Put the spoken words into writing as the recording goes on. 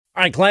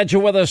All right, glad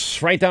you're with us.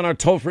 Write down our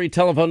toll-free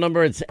telephone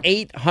number. It's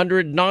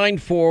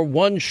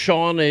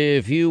 800-941-SEAN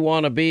if you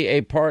want to be a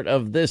part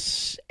of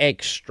this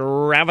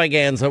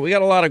extravaganza. We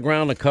got a lot of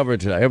ground to cover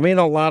today. I mean,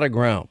 a lot of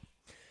ground.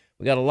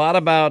 We got a lot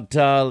about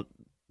the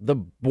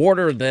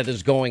border that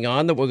is going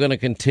on that we're going to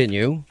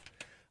continue.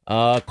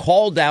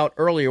 Called out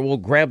earlier, we'll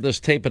grab this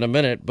tape in a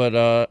minute,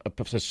 but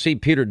see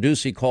Peter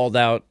Doocy called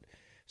out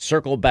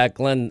Circle back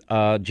Jen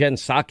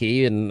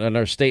Psaki in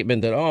her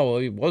statement that,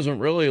 he wasn't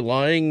really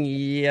lying.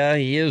 Yeah,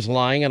 he is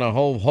lying on a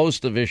whole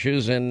host of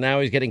issues, and now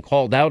he's getting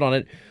called out on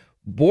it.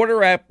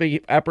 Border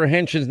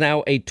apprehensions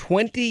now a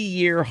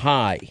 20-year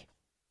high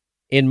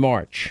in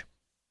March,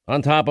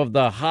 on top of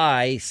the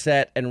high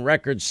set and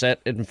record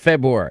set in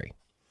February.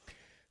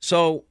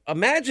 So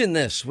imagine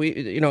this.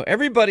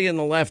 Everybody on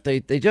the left, they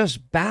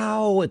just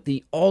bow at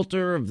the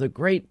altar of the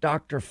great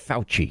Dr.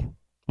 Fauci,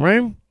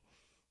 right?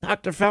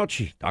 Dr.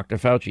 Fauci.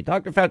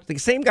 The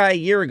same guy a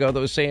year ago that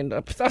was saying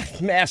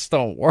masks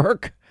don't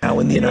work. Now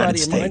in the United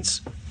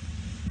States,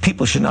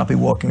 people should not be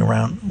walking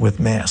around with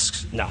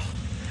masks. No.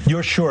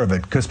 You're sure of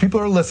it? Because people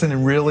are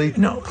listening really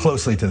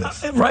closely to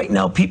this. Right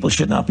now, people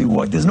should not be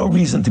walking. There's no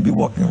reason to be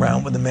walking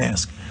around with a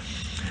mask.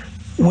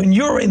 When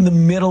you're in the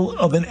middle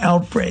of an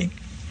outbreak,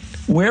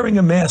 wearing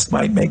a mask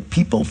might make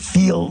people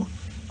feel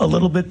a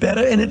little bit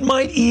better, and it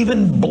might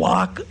even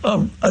block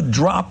a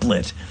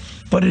droplet.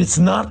 But it's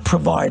not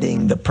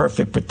providing the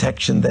perfect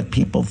protection that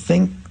people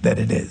think that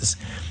it is.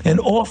 And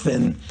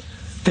often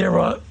there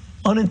are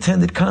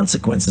unintended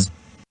consequences.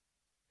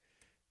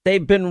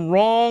 They've been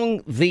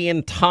wrong the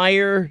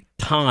entire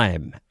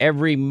time.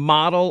 Every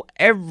model,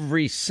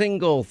 every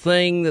single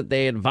thing that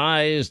they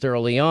advised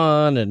early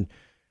on. And,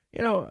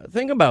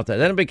 think about that.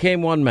 Then it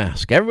became one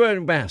mask.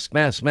 Everybody mask.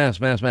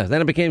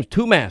 Then it became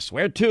two masks.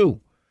 Wear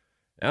two.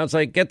 Now it's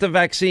like, get the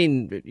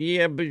vaccine.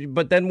 Yeah,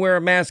 but then wear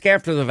a mask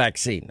after the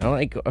vaccine. I'm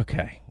like,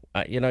 okay.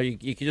 You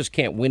just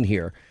can't win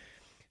here.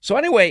 So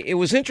anyway, it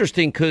was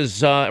interesting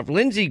because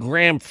Lindsey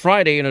Graham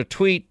Friday in a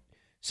tweet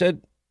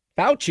said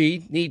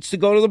Fauci needs to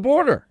go to the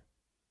border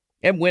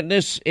and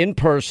witness in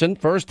person,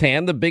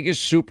 firsthand, the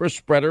biggest super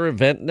spreader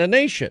event in the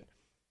nation.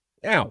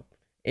 Now,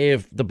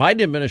 if the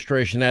Biden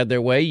administration had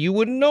their way, you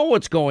wouldn't know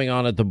what's going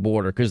on at the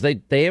border because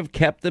they have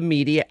kept the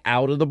media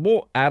out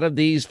of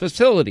these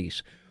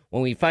facilities.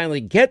 When we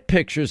finally get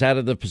pictures out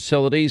of the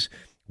facilities,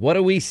 what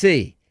do we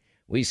see?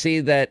 We see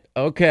that,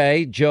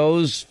 okay,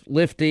 Joe's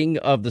lifting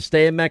of the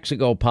Stay in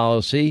Mexico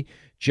policy.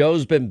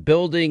 Joe's been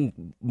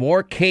building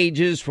more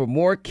cages for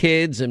more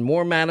kids and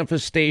more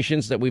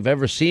manifestations that we've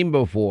ever seen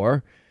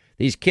before.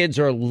 These kids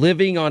are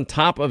living on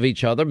top of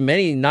each other,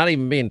 many not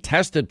even being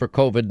tested for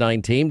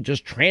COVID-19,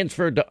 just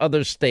transferred to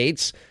other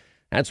states.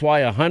 That's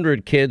why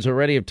 100 kids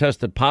already have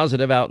tested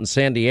positive out in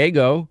San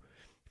Diego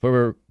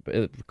for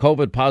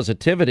COVID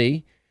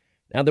positivity.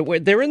 Now,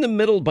 they're in the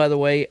middle, by the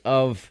way,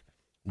 of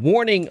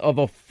warning of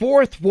a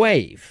fourth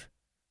wave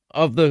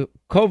of the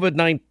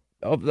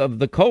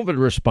COVID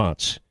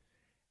response.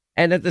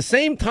 And at the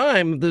same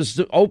time, this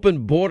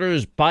open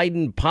borders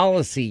Biden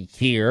policy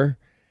here,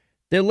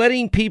 they're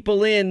letting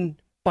people in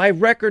by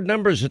record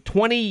numbers, a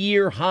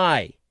 20-year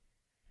high.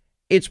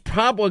 It's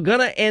probably going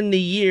to end the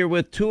year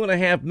with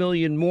 2.5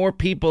 million more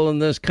people in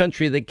this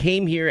country that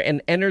came here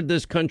and entered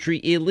this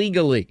country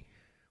illegally.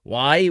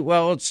 Why?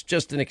 Well, it's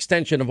just an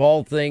extension of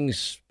all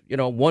things,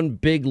 one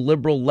big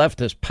liberal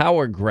leftist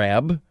power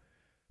grab.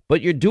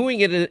 But you're doing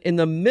it in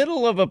the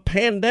middle of a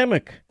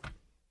pandemic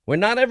where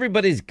not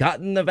everybody's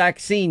gotten the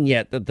vaccine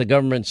yet that the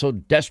government so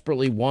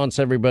desperately wants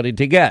everybody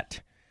to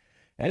get.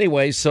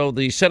 Anyway, so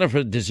the Center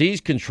for Disease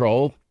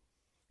Control,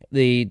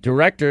 the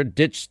director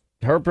ditched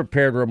her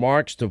prepared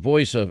remarks to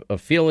voice a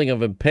feeling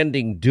of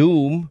impending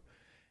doom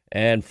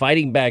and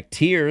fighting back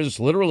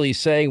tears, literally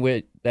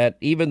saying that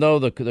even though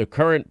the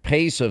current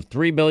pace of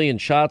 3 million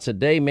shots a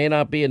day may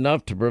not be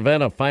enough to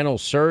prevent a final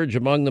surge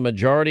among the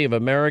majority of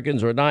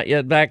Americans who are not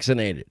yet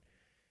vaccinated.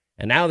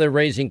 And now they're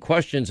raising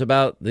questions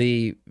about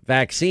the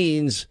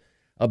vaccine's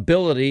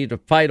ability to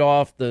fight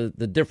off the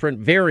different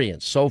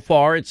variants. So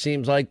far, it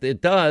seems like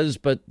it does,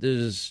 but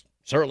there's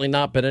certainly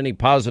not been any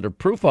positive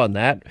proof on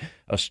that.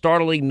 A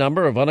startling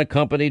number of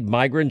unaccompanied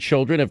migrant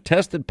children have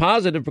tested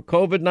positive for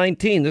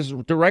COVID-19. This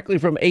is directly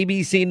from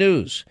ABC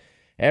News,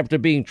 after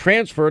being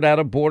transferred out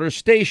of border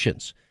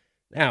stations.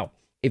 Now,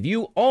 if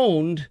you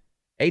owned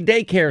a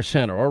daycare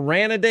center or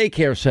ran a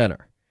daycare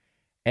center,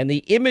 and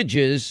the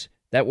images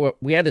that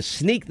we had to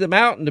sneak them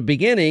out in the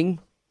beginning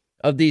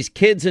of these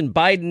kids in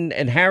Biden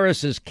and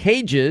Harris's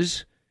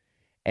cages,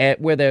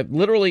 where they're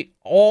literally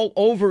all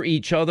over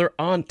each other,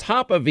 on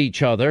top of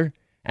each other.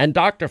 And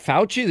Dr.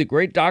 Fauci, the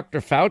great Dr.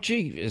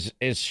 Fauci,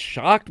 is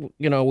shocked.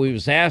 He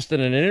was asked in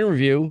an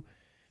interview,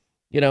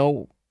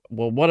 well,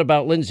 what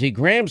about Lindsey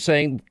Graham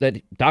saying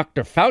that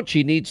Dr.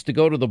 Fauci needs to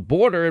go to the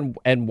border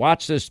and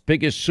watch this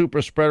biggest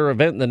super spreader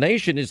event in the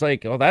nation? He's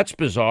like, oh, that's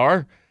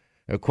bizarre.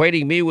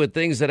 Equating me with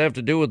things that have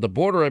to do with the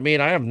border. I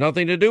mean, I have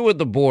nothing to do with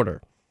the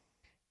border.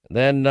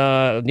 Then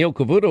Neil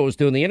Cavuto was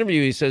doing the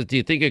interview. He says, do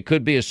you think it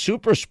could be a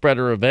super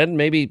spreader event?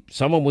 Maybe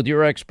someone with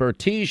your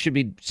expertise should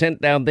be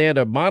sent down there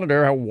to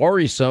monitor how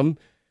worrisome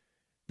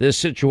this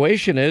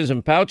situation is.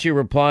 And Fauci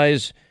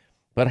replies,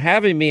 but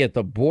having me at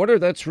the border,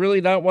 that's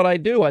really not what I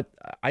do.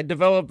 I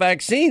develop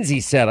vaccines,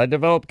 he said. I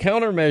develop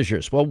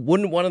countermeasures. Well,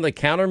 wouldn't one of the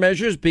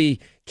countermeasures be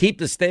keep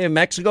the stay in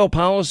Mexico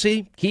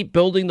policy, keep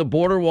building the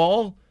border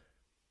wall,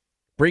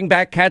 bring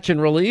back catch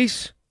and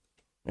release?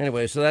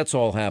 Anyway, so that's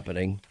all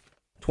happening.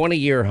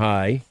 20-year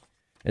high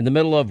in the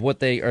middle of what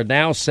they are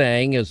now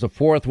saying is the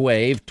fourth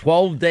wave.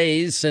 12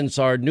 days since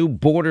our new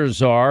border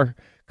czar,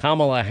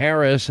 Kamala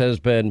Harris, has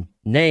been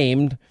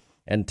named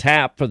and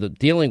tapped for the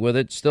dealing with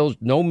it. Still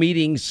no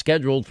meetings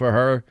scheduled for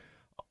her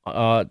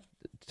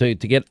to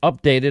get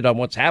updated on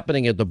what's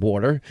happening at the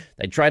border.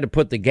 They tried to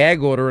put the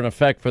gag order in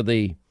effect for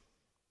the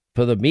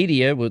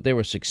media. They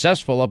were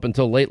successful up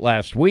until late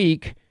last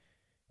week.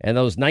 And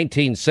those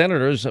 19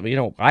 senators,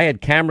 I had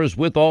cameras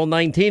with all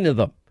 19 of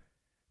them.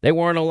 They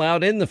weren't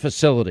allowed in the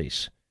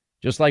facilities,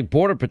 just like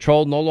Border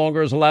Patrol no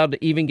longer is allowed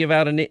to even give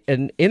out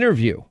an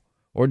interview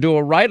or do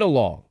a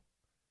ride-along.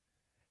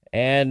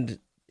 And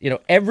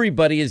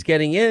everybody is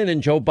getting in,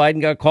 and Joe Biden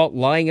got caught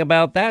lying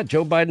about that.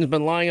 Joe Biden's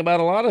been lying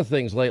about a lot of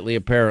things lately,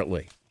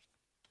 apparently.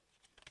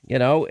 And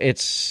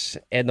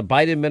the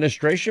Biden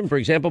administration, for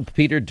example,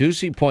 Peter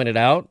Doocy pointed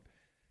out,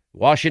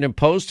 Washington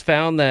Post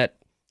found that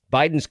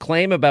Biden's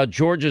claim about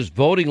Georgia's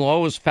voting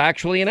law was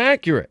factually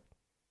inaccurate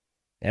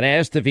and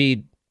asked if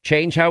he'd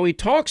change how he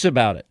talks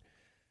about it.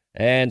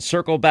 And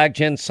Circle Back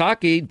Jen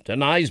Psaki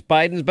denies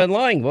Biden's been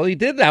lying. Well, he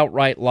did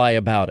outright lie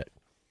about it.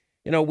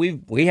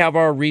 We have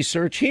our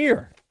research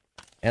here.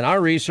 And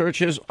our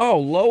research is,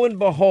 lo and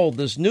behold,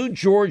 this new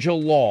Georgia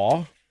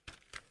law,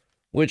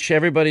 which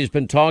everybody's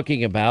been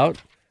talking about,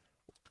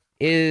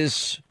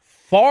 is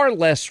far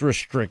less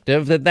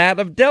restrictive than that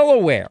of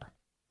Delaware.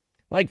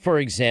 Like, for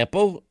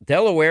example,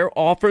 Delaware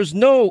offers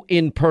no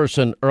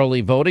in-person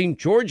early voting.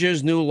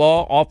 Georgia's new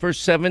law offers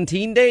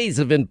 17 days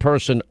of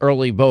in-person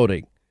early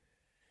voting.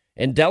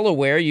 In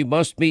Delaware, you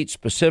must meet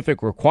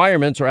specific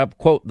requirements or have,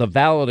 quote, the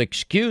valid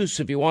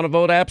excuse if you want to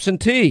vote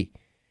absentee.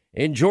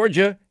 In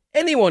Georgia,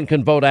 anyone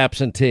can vote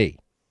absentee.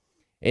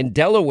 In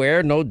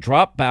Delaware, no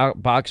drop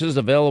boxes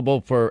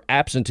available for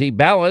absentee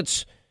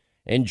ballots.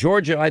 In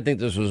Georgia, I think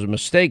this was a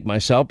mistake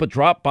myself, but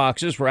drop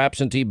boxes for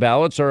absentee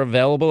ballots are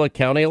available at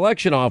county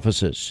election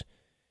offices.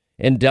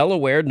 In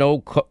Delaware,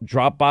 no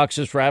drop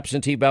boxes for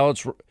absentee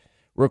ballots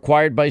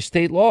required by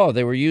state law.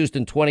 They were used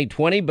in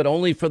 2020, but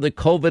only for the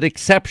COVID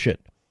exception.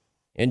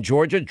 In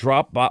Georgia,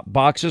 drop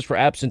boxes for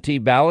absentee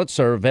ballots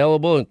are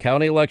available in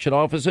county election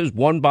offices,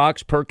 1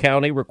 box per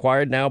county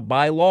required now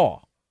by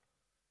law.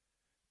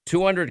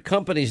 200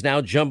 companies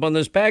now jump on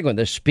this bandwagon.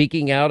 They're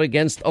speaking out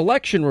against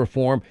election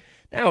reform.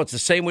 Now, it's the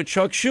same with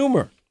Chuck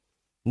Schumer.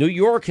 New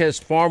York has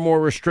far more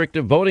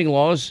restrictive voting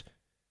laws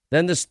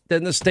than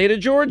the state of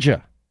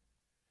Georgia.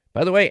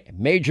 By the way,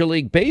 Major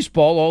League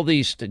Baseball, all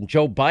these,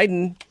 Joe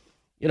Biden,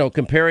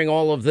 comparing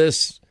all of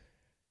this,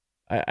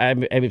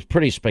 it's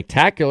pretty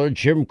spectacular,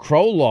 Jim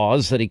Crow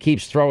laws that he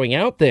keeps throwing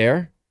out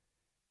there.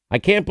 I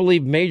can't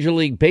believe Major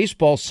League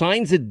Baseball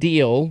signs a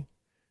deal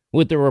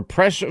with the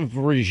repressive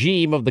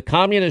regime of the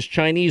communist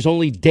Chinese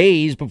only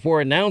days before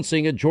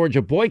announcing a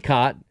Georgia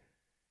boycott.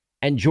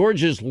 And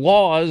Georgia's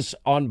laws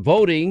on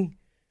voting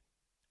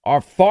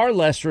are far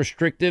less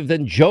restrictive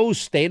than Joe's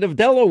state of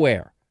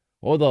Delaware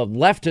or the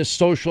leftist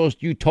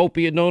socialist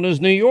utopia known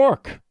as New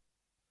York.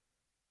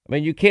 I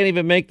mean, you can't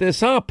even make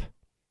this up.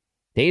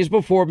 Days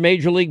before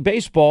Major League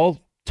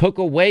Baseball took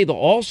away the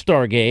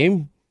All-Star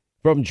game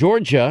from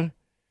Georgia,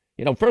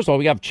 first of all,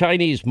 we have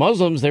Chinese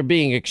Muslims. They're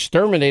being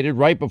exterminated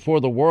right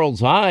before the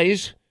world's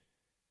eyes,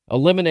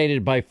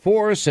 eliminated by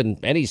force, and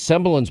any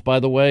semblance, by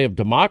the way, of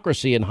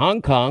democracy in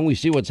Hong Kong. We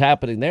see what's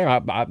happening there.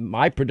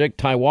 I predict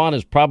Taiwan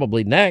is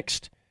probably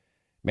next.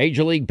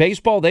 Major League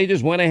Baseball, they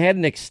just went ahead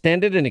and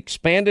extended and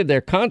expanded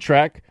their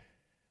contract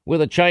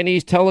with a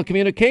Chinese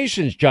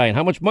telecommunications giant.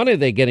 How much money are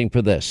they getting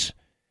for this?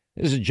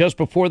 This is just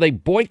before they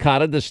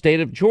boycotted the state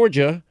of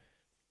Georgia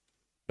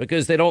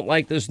because they don't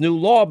like this new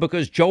law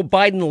because Joe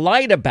Biden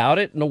lied about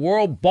it and the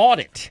world bought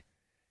it.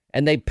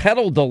 And they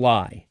peddled the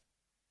lie.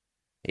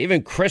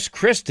 Even Chris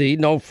Christie,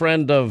 no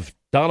friend of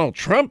Donald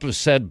Trump, has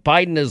said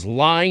Biden is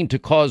lying to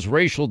cause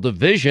racial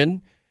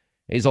division.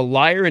 He's a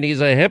liar and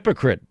he's a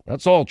hypocrite.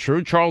 That's all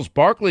true. Charles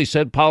Barkley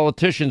said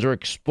politicians are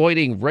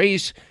exploiting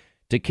race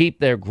to keep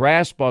their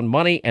grasp on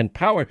money and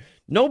power.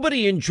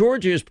 Nobody in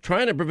Georgia is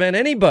trying to prevent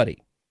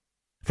anybody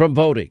from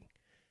voting.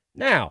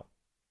 Now,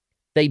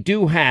 you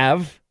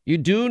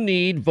do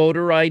need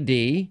voter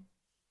ID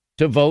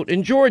to vote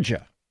in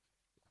Georgia.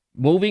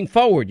 Moving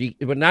forward,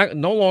 we're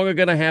no longer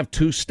going to have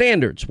two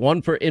standards,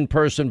 one for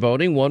in-person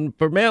voting, one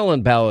for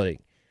mail-in balloting.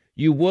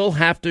 You will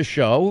have to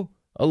show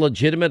a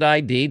legitimate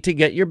ID to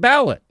get your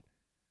ballot.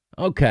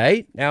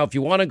 Okay, now if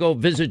you want to go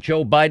visit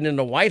Joe Biden in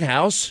the White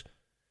House,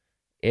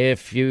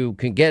 if you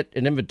can get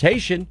an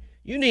invitation,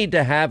 you need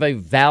to have a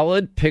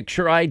valid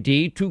picture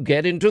ID to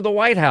get into the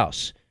White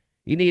House.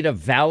 You need a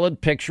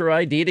valid picture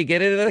ID to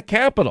get into the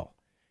Capitol.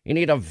 You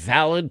need a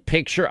valid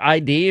picture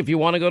ID if you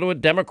want to go to a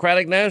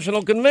Democratic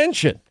National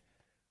Convention.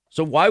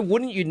 So why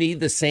wouldn't you need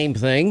the same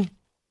thing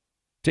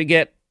to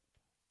get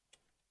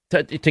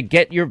to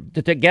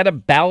get a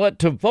ballot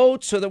to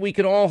vote so that we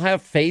can all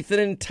have faith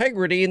and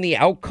integrity in the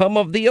outcome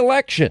of the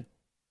election.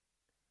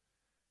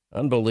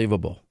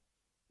 Unbelievable.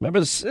 Remember,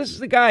 this is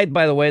the guy,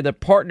 by the way, that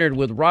partnered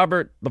with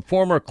Robert, the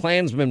former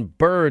Klansman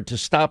Byrd, to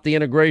stop the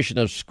integration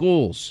of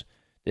schools.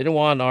 Didn't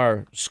want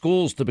our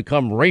schools to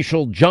become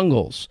racial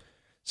jungles.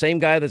 Same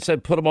guy that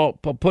said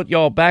put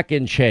y'all back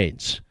in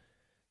chains.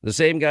 The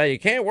same guy, you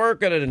can't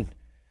work at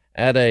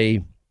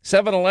a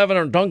 7-Eleven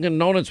or Dunkin'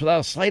 Donuts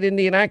without a slight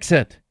Indian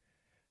accent.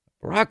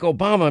 Barack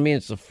Obama, I mean,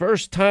 it's the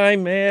first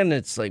time, man.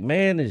 It's like,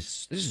 man,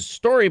 this is a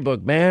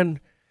storybook, man.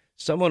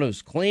 Someone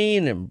who's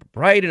clean and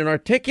bright and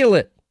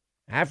articulate.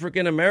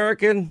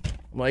 African-American.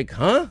 I'm like,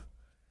 huh?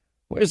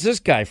 Where's this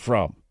guy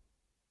from?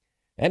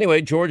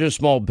 Anyway, Georgia's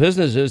small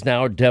businesses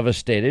now are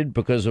devastated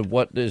because of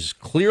what is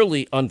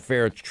clearly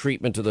unfair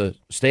treatment to the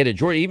state of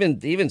Georgia.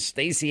 Even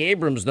Stacey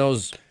Abrams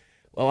knows,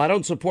 well, I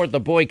don't support the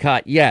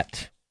boycott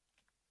yet.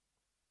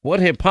 What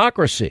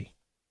hypocrisy.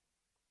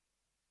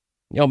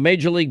 You know,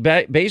 Major League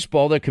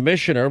Baseball, the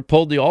commissioner,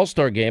 pulled the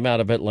All-Star game out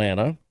of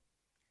Atlanta.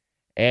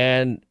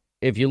 And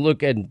if you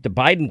look at,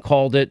 Biden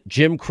called it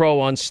Jim Crow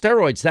on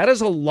steroids. That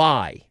is a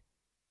lie.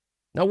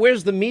 Now,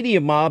 where's the media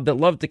mob that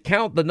loved to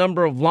count the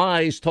number of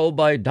lies told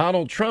by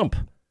Donald Trump?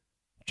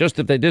 Just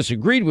if they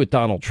disagreed with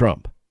Donald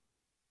Trump.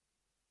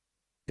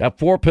 Got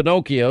 4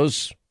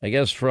 Pinocchios, I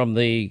guess, from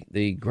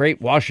the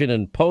great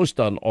Washington Post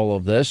on all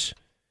of this.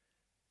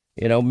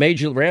 You know,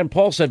 Rand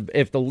Paul said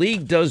if the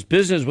league does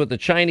business with the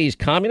Chinese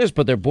communists,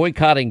 but they're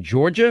boycotting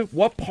Georgia,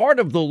 what part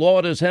of the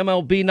law does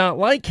MLB not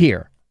like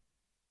here?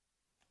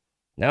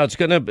 Now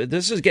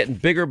this is getting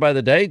bigger by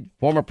the day.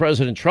 Former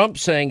President Trump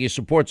saying he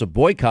supports a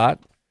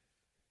boycott.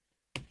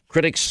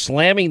 Critics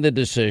slamming the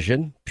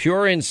decision.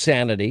 Pure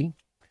insanity.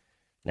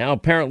 Now,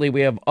 apparently,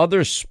 we have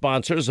other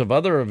sponsors of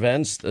other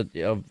events,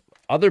 of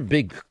other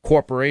big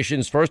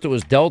corporations. First, it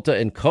was Delta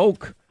and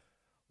Coke.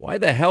 Why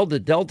the hell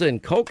did Delta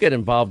and Coke get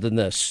involved in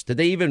this?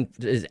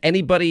 Is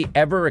anybody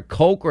ever at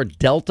Coke or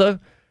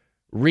Delta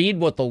read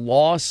what the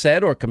law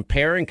said or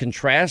compare and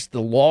contrast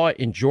the law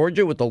in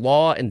Georgia with the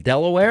law in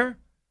Delaware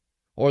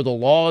or the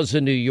laws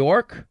in New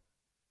York?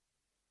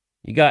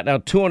 You got now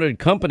 200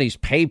 companies,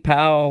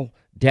 PayPal,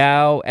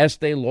 Dow,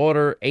 Estee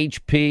Lauder,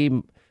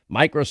 HP,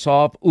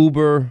 Microsoft,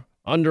 Uber,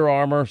 Under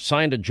Armour,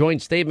 signed a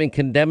joint statement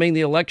condemning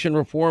the election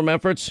reform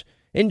efforts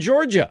in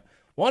Georgia.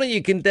 Why don't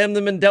you condemn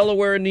them in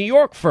Delaware and New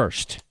York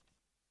first,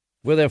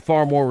 where they're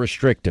far more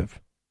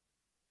restrictive?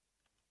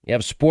 You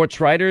have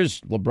sports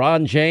writers,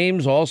 LeBron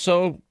James,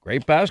 also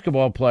great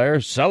basketball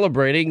player,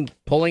 celebrating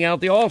pulling out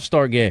the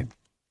All-Star game.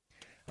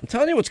 I'm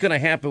telling you what's going to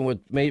happen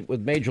with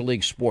Major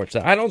League Sports.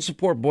 I don't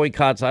support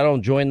boycotts. I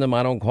don't join them.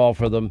 I don't call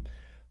for them.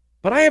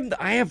 But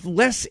I have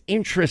less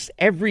interest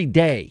every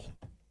day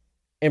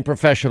in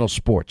professional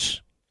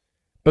sports,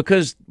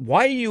 because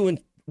why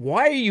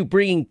are you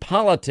bringing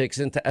politics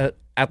into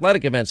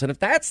athletic events? And if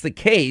that's the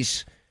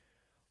case,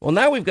 well,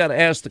 now we've got to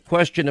ask the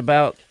question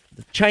about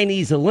the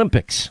Chinese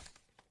Olympics.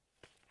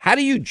 How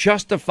do you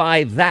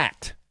justify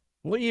that?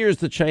 What year is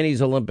the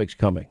Chinese Olympics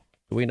coming?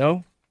 Do we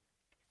know?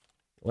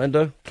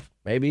 Linda,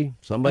 maybe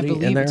somebody in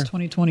there? I believe it's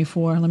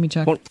 2024. Let me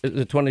check. Is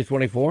it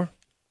 2024?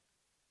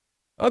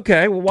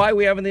 Okay, well, why are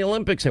we having the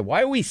Olympics here?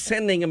 Why are we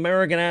sending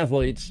American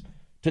athletes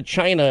to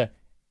China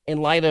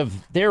in light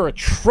of their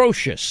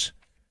atrocious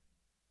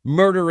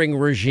murdering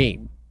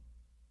regime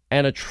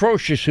and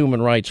atrocious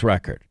human rights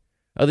record?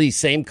 Are these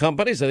same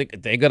companies, are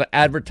they going to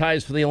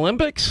advertise for the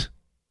Olympics?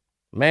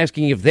 I'm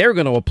asking if they're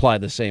going to apply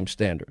the same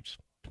standards.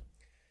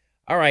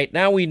 All right,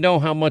 now we know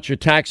how much your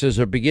taxes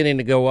are beginning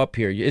to go up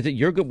here.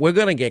 We're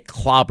going to get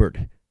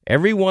clobbered.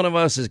 Every one of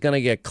us is going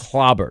to get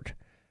clobbered.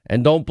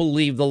 And don't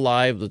believe the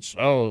lie that's,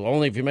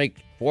 only if you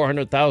make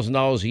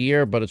 $400,000 a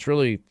year, but it's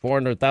really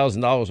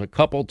 $400,000 a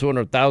couple,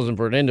 $200,000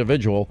 for an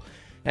individual.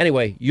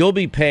 Anyway, you'll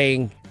be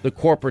paying the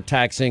corporate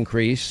tax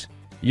increase.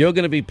 You're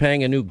going to be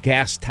paying a new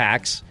gas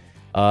tax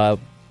by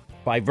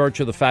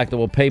virtue of the fact that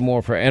we'll pay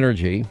more for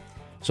energy.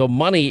 So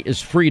money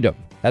is freedom.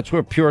 That's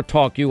where Pure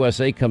Talk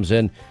USA comes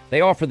in.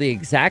 They offer the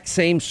exact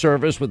same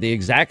service with the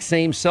exact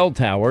same cell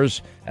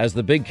towers as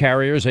the big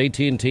carriers,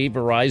 AT&T,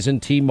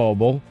 Verizon,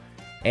 T-Mobile.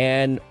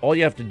 And all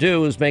you have to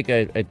do is make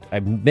a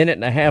minute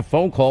and a half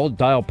phone call,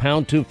 dial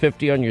pound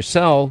 250 on your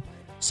cell,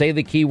 say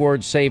the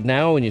keyword save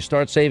now, and you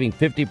start saving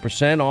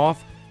 50%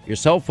 off your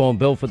cell phone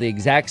bill for the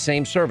exact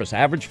same service.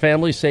 Average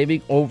family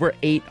saving over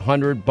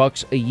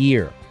 $800 a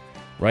year.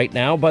 Right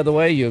now, by the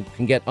way, you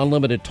can get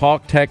unlimited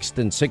talk, text,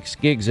 and 6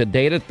 gigs of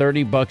data,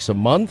 $30 a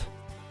month.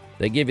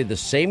 They give you the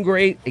same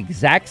grade,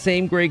 exact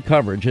same grade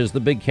coverage as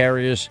the big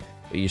carriers,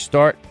 but you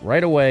start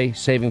right away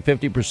saving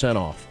 50%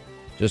 off.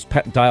 Just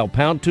dial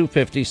pound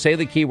 250, say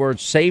the keyword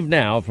save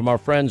now from our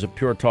friends at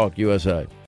Pure Talk USA.